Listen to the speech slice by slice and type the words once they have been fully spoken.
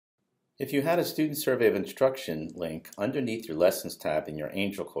If you had a Student Survey of Instruction link underneath your Lessons tab in your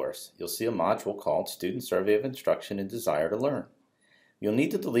Angel course, you'll see a module called Student Survey of Instruction and Desire to Learn. You'll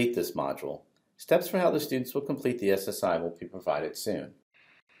need to delete this module. Steps for how the students will complete the SSI will be provided soon.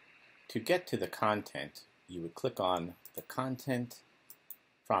 To get to the content, you would click on the Content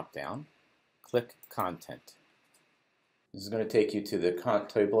drop-down, click Content. This is going to take you to the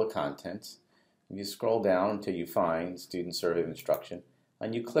table of contents. You scroll down until you find Student Survey of Instruction,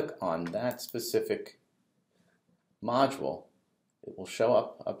 and you click on that specific module. It will show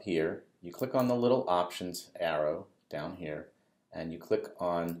up here. You click on the little options arrow down here, and you click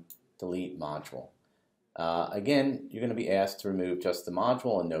on Delete Module. Again, you're going to be asked to remove just the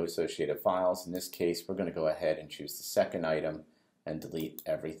module and no associated files. In this case, we're going to go ahead and choose the second item and delete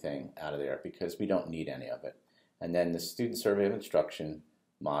everything out of there because we don't need any of it. And then the Student Survey of Instruction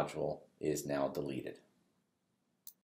module is now deleted.